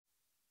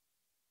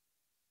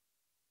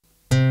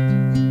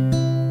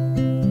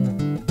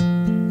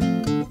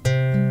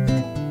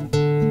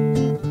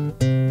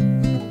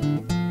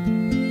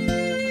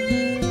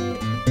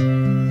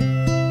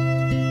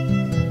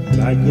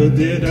like the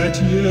deer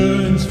that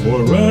yearns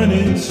for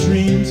running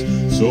streams,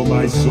 so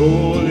my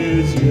soul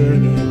is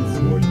yearning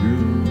for you,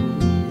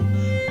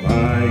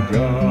 my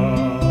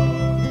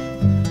God.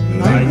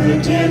 Like the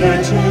deer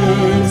that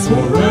yearns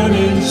for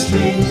running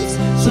streams,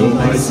 so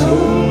my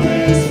soul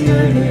is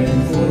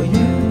yearning for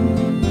you,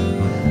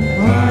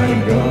 my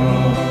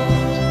God.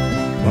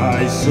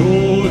 My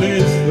soul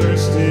is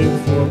thirsting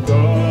for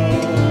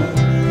God,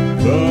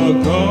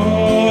 the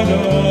God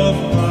of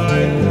my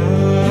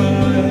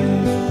life.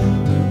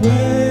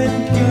 When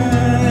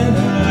can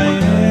I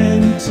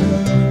enter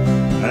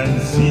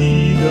and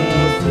see the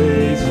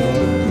face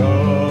of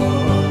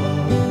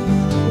God?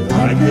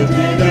 Like the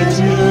deer that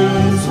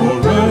yearns for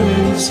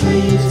running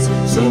streams,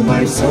 so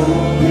my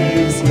soul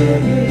is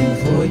yearning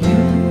for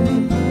you,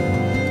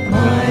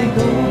 my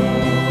God.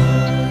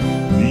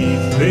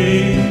 These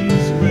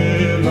things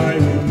will I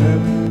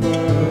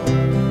remember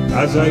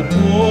as I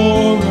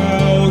pour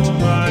out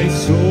my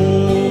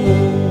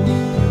soul,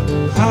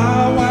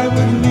 how I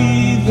would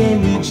lead the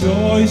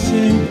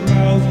rejoicing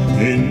crowd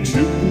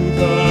into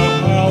the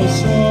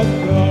house of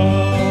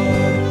God,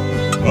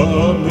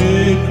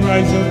 amid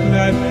cries of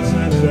gladness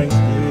and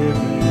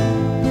thanksgiving,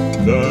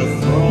 the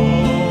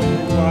throng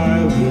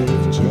while with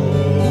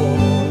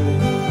joy.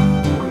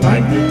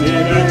 Like the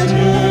deer that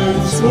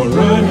yearns for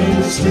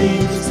running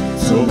streams,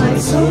 so my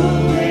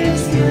soul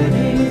is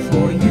yearning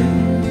for you,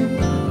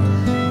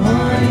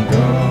 my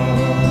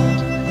God.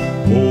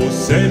 Oh,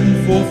 send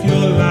forth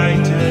your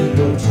light and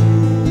your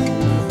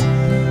truth,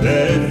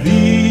 let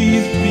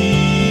these be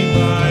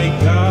my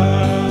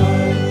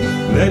guide.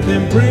 Let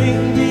them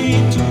bring me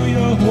to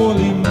your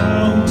holy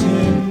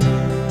mountain,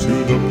 to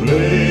the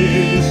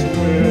place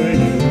where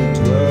you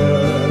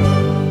dwell.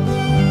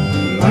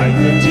 Like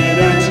the deer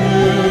that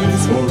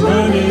yearns for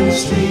running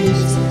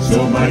streams, so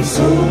my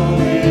soul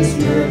is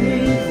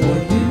yearning for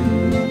you,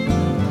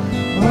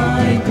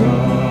 my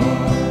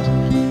God.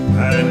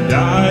 And I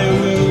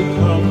will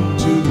come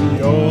to the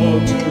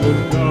altar of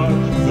God,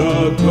 the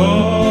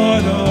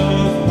God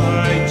of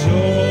my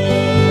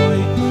joy,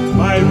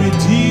 my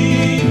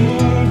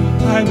Redeemer.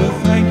 I will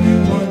thank you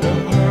on the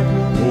harp,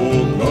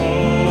 oh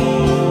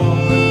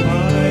God,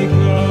 my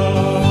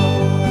God.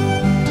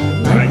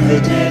 Like the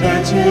deer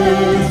that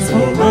yearns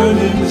for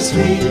running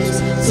streams,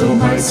 so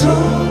my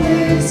soul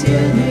is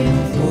yearning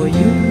for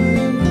you,